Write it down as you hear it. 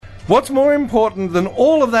What's more important than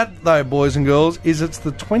all of that, though, boys and girls, is it's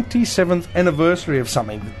the 27th anniversary of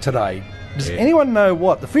something today. Does anyone know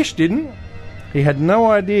what? The fish didn't. He had no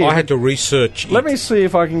idea. I had to research it. Let me see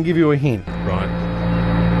if I can give you a hint. Right.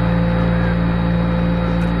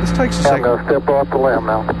 This takes a I'm second. going to step off the limb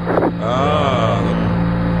now.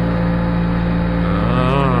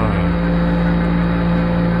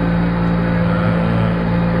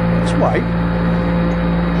 Let's wait.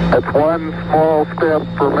 That's one small step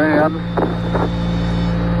for man,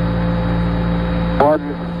 one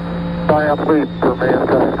giant leap for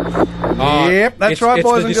mankind. Yep, that's right,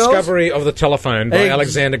 boys and It's girls. the discovery of the telephone by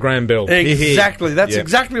Alexander Graham Bell. Exactly. That's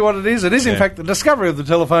exactly what it is. It is, in fact, the discovery of the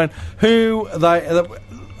telephone,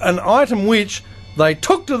 an item which they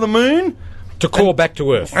took to the moon To call back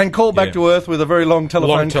to Earth. and called back to Earth with a very long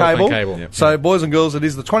telephone cable. Yep. So, boys and girls, it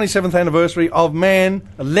is the 27th anniversary of man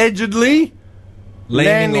allegedly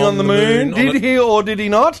landing on the moon. Did he or did he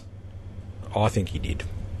not? I think he did.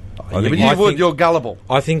 You're gullible.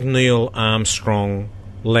 I think Neil Armstrong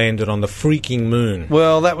landed on the freaking moon.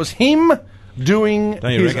 Well, that was him doing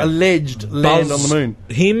Don't you his reckon? alleged land on the moon.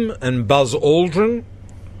 Him and Buzz Aldrin,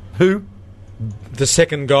 Who? the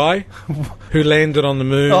second guy who landed on the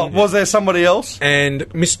moon. Oh, was there somebody else? And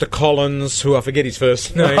Mr. Collins, who I forget his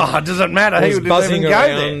first name, Oh, it doesn't matter. He was didn't buzzing even go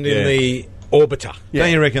there. around in the orbiter. Yeah.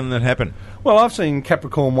 Don't you reckon that happened? Well, I've seen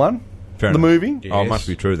Capricorn 1, Fair the enough. movie. Yeah. Oh, it Yes. must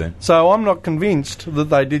be true then. So I'm not convinced that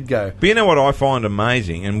they did go. But you know what I find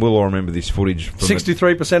amazing, and we'll all remember this footage from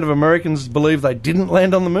 63% of Americans believe they didn't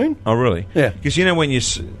land on the moon. Oh, really? Yeah. Because you know when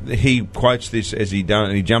he quotes this as he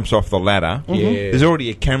jumps off the ladder, Yeah. there's already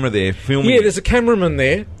a camera there filming. Yeah, there's a cameraman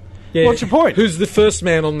there. Yeah. What's your point? Who's the first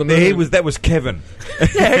man on the moon? That was Kevin.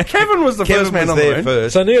 Yeah, Kevin was the Kevin first man was on the there moon.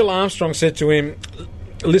 first. So Neil Armstrong said to him,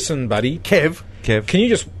 "Listen, buddy, Kev. can you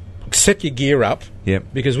just set your gear up? Yep.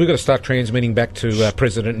 Because we've got to start transmitting back to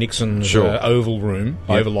President Nixon's Sure.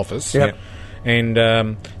 Oval Office. Yep.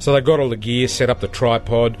 And so they got all the gear, set up the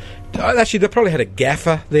tripod. Actually, they probably had a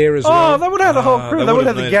gaffer there as Oh, well. they would have the whole crew. they They would would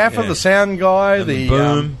have have the the- gaffer, yeah. the sound guy, And the the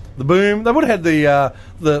boom. the boom. They would have had the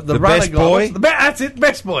runner best guy. boy? That's it,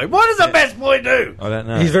 best boy. What does the best boy do? I don't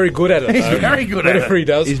know. He's very good at it. He's though. very good at Whatever it. he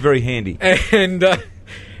does. He's very handy.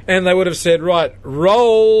 And they would have said, right,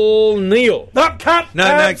 roll Neil. No, cut.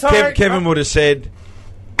 No, sorry. Kevin would have said,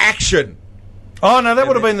 action. Oh no, that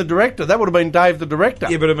would have been the director. That would have been Dave, the director.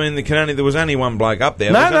 Yeah, but I mean, there was only one bloke up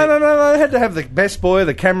there. No, There was only- no. They had to have the best boy,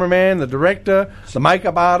 the cameraman, the director, the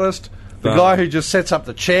makeup artist, the guy who just sets up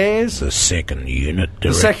the chairs. The second unit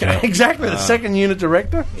The second, exactly, the second unit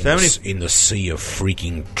director. So many, in the sea of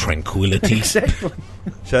freaking tranquility. Exactly.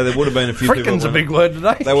 so there would have been a few people. Freaking's a big word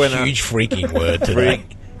today. They went up. Huge freaking word today.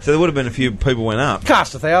 So there would have been a few people went up.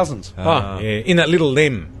 Cast of thousands. Oh, yeah, in that little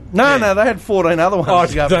limb. No, they had 14 other ones Oh,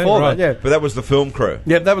 to go don't- before right. that. Yeah, But that was the film crew.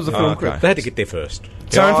 that was the film okay. crew. They had to get there first.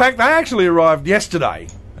 So, in Yeah, fact, they actually arrived yesterday,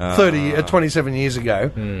 27 years ago,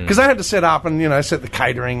 because they had to set up and, set the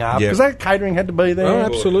catering up, Yeah. because that catering had to be there. Oh,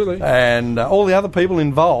 absolutely. And all the other people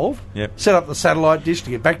involved Yep. set up the satellite dish to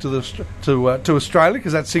get back to to Australia,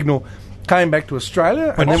 because that signal came back to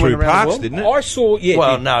Australia and then through went around parts, the world. didn't it? I saw,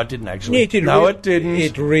 Well, no, it didn't actually. Yeah, it did. No, it didn't.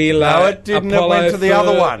 It really. No, it didn't. It went to the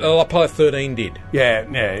other one. Apollo 13 did.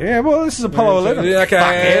 Yeah. Well, this is Apollo 11. Okay,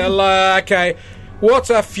 Fuckhead. okay.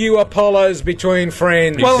 What's a few Apollos between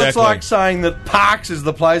friends? Well, it's Exactly. like saying that Parks is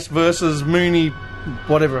the place versus Mooney,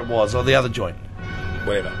 whatever it was, or the other joint.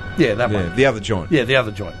 Whatever. Yeah, that Yeah, one. the other joint. Yeah, the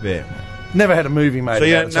other joint. Yeah. Never had a movie made So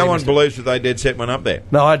about it. no one you believes that they dead set one up there.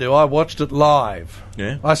 No, I do. I watched it live.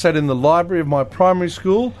 Yeah. I sat in the library of my primary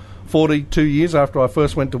school 42 years after I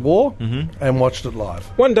first went to war and watched it live.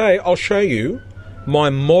 One day I'll show you my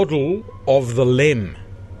model of the LEM.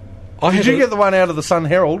 Did you get the one out of the Sun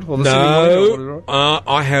Herald? Or the Sydney Morning Herald, whatever? No,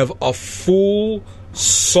 I have a full,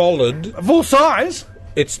 solid. Full size?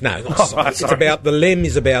 It's no, not solid. It's sorry. about the LEM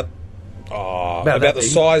is about that the big.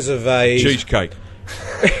 size of a Cheesecake.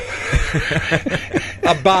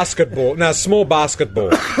 a basketball. No, a small basketball.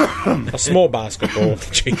 A small basketball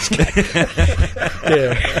cheesecake.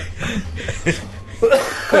 Yeah.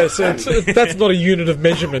 Yeah, so that's not a unit of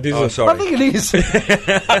measurement, is Oh, it? sorry. I think it is.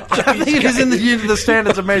 I think it is in the unit of the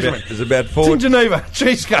standards of measurement. There's about It's in Geneva.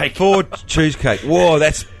 Cheesecake. 4 cheesecake. Whoa,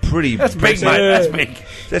 that's pretty. That's big, mate. That's big.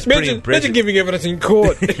 That's pretty Imagine impressive. giving evidence in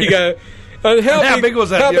court. You go, and How big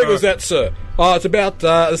was that? How Yeah, big was right. that, sir? Oh, it's about,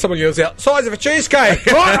 someone yells out, size of a cheesecake.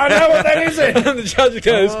 Right, I know what that is. And the judge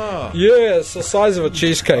goes, yes, the size of a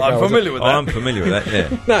cheesecake. I'm familiar with that. I'm familiar with that,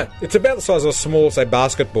 yeah. No, it's about the size of a small, say,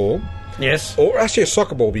 basketball. Yes. Or actually a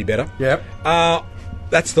soccer ball would be better. Yep.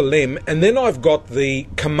 That's the LEM. And then I've got the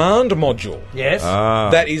command module. Yes.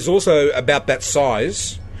 That is also about that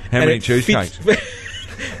size. How And many it fits- cheesecakes?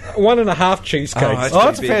 1.5 cheesecakes. Oh, that's Oh,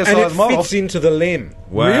 that's a fair and size it model. fits into the lem.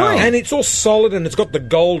 Wow. Really? And it's all solid, and it's got the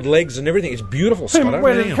gold legs and everything. It's beautiful, Scott.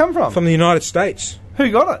 Where did it come from? From the United States. Who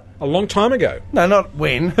got it? A long time ago. No, not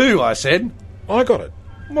when. Who, I said. I got it.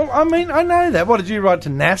 Well, I mean, I know that. What, did you write to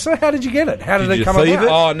NASA? How did you get it? How did Did it you come thieve about? it?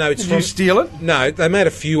 Oh, no, it's Did from... you steal it? No, they made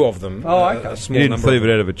a few of them. Oh, okay. A You small didn't number thieve of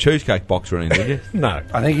it out of a cheesecake box or anything, did you? No.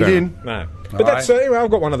 I think you Fair did. No. But that's... anyway,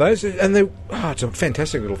 I've got one of those, and it's a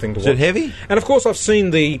fantastic little thing to watch. Is it heavy? And, of course, I've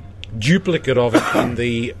seen the duplicate of it in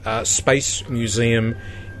the Space Museum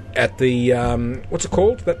at the... what's it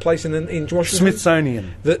called? That place in Washington?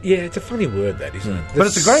 Smithsonian. Yeah, it's a funny word, that, isn't it? But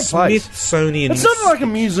it's a great place. Smithsonian. It's not like a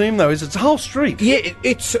museum, though, is it? It's a whole street. Yeah,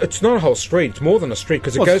 it's not a whole street. It's more than a street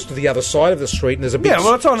because it Well, goes to the other side of the street and there's a big Yeah,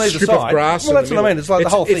 well, it's on either strip side. of grass. Well, in that's the what I middle. mean. It's like the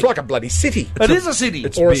whole It's thing. like a bloody city. It is a city.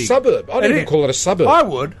 Or a big. suburb. I don't It even is. call it a suburb. I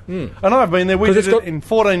would. And I've been there. We Because did it's it in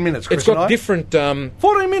 14 minutes, Chris It's got and I. different.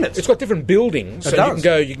 14 minutes. It's got different buildings. It So does.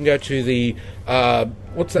 you can go to the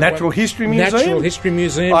what's that? Natural one? History Museum? Natural History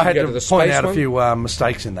Museum. I You had can go to to the point space out one. a few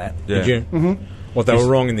mistakes in that. Yeah. Did you? Mm-hmm. Well, they were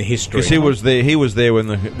wrong in the history. Because he was there when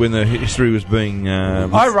the history was being.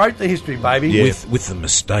 I wrote the history, baby. Yeah. With the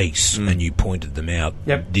mistakes, and you pointed them out.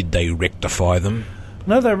 Yep. Did they rectify them?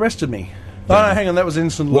 No, they arrested me. Oh, no, hang on. That was in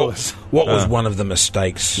St. Louis. What was one of the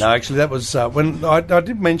mistakes? No, actually, that was when I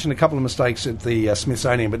did mention a couple of mistakes at the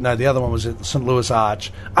Smithsonian, but no, the other one was at the St. Louis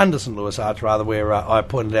Arch, under St. Louis Arch, rather, where I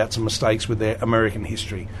pointed out some mistakes with their American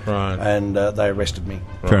history. Right. And they arrested me.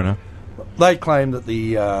 Fair enough. They claim that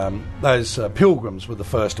those Pilgrims were the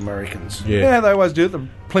first Americans. Yeah. They always do it, the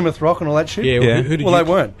Plymouth Rock and all that shit. Yeah. Yeah. Who did Well, you, they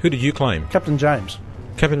weren't. Who did you claim? Captain James.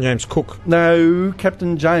 Captain James Cook. No,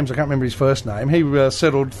 Captain James. I can't remember his first name. He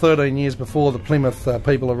settled 13 years before the Plymouth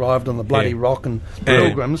people arrived on the bloody Yeah. rock, and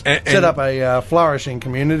Pilgrims and- set up a flourishing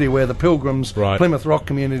community where the Pilgrims Right. Plymouth Rock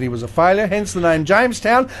community was a failure. Hence the name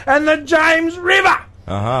Jamestown and the James River.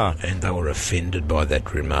 Aha. And they were offended by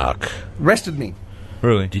that remark. Arrested me.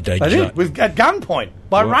 Really? Did they? They did at gunpoint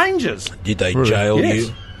by rangers. Did they jail Yes.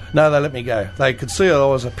 you? No, they let me go. They could see I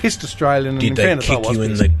was a pissed Australian. And in Did they fairness, I kick was you in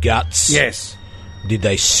pissed. the guts? Yes. Did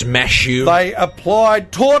they smash you? They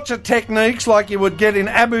applied torture techniques like you would get in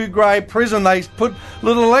Abu Ghraib prison. They put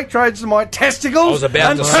little electrodes in my testicles I was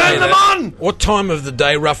about and to say turned them that. on. What time of the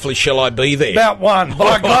day roughly shall I be there? About one.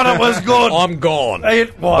 By God, it was good. I'm gone.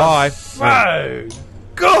 It was so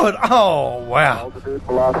good. Oh, wow. Altitude,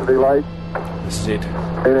 velocity, light. This is it.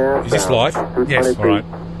 8.5 Is this down. live? 220 Yes. feet. All right.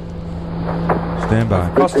 Stand by.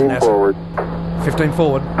 Boston 15 NASA. forward. 15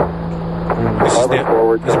 forward. This is 11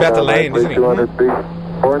 forward. he's about to land, isn't he? 200 feet.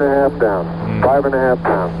 4.5 down. 5.5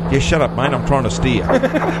 down. Yeah, shut up, mate. I'm trying to steer.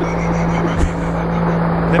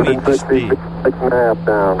 Let me just 60, steer. 6.5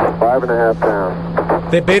 down. 5.5 down.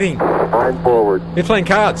 They're betting. 9 forward. They're playing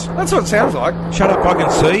cards. That's what it sounds like. Shut up, I can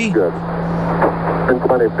see. Good.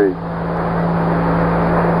 20 feet.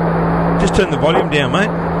 Just turn the volume down, mate.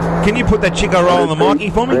 Can you put that Chico roll on the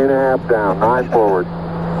mic for me? 3.5 down. 9 forward.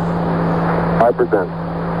 5%.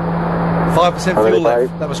 5% How many fuel left.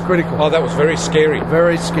 bites? That was critical. Oh, that was very scary.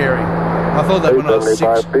 Very scary. I thought that when I was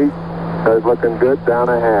 75 6. feet. That's looking good. Down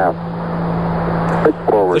a half. 6 They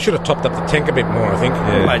forward. should have topped up the tank a bit more, I think.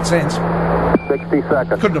 Yeah. Made sense. 60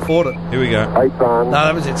 seconds. Couldn't afford it. Here we go. Lights on. No,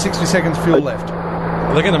 that was it. 60 seconds fuel left.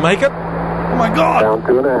 Are they going to make it? Oh, my God. Down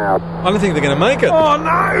 2.5. I don't think they're going to make it. Oh,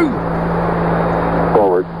 no.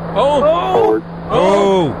 Forward. Oh. Forward.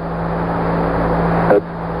 Oh, That's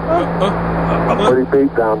 30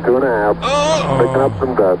 feet. Down 2.5. Picking up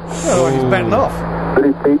some dust. Oh, like he's batting off.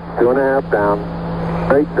 30 feet. 2.5 down.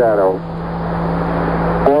 Straight shadow.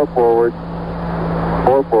 4 forward.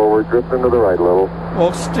 4 forward. Drift into the right a little.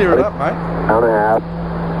 Well, steer it up, mate. Down a half.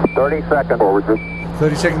 30 seconds. Forward. Just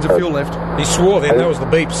 30 seconds of fuel left. He swore then. That was the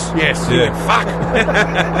beeps. Yes. yeah. Fuck.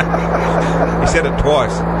 He said it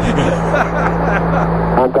twice.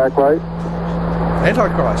 contact light.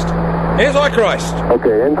 Antichrist. Antichrist.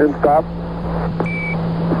 Okay, engine stop.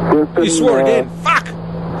 He swore again. Fuck.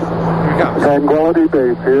 Here he comes. Tranquility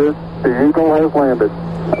Base here. The Eagle has landed.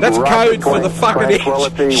 That's Rocket code for the plane, fucking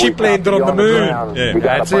Tranquility, ship we landed copy on the moon. ground. Yeah. You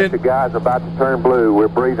got That's a bunch it. of guys about to turn blue. We're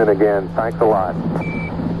breathing again. Thanks a lot.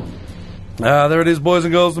 There it is, boys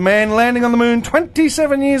and girls. The man landing on the moon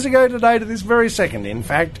 27 years ago today, to this very second, in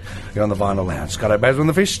fact. You're on the Vinyl Lounge. Scott O'Baz in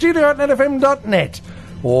the Fish Studio at netfm.net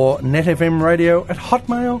or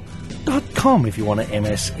netfmradio@hotmail.com if you want to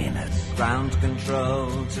MSN it. Ground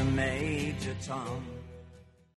control to Major Tom.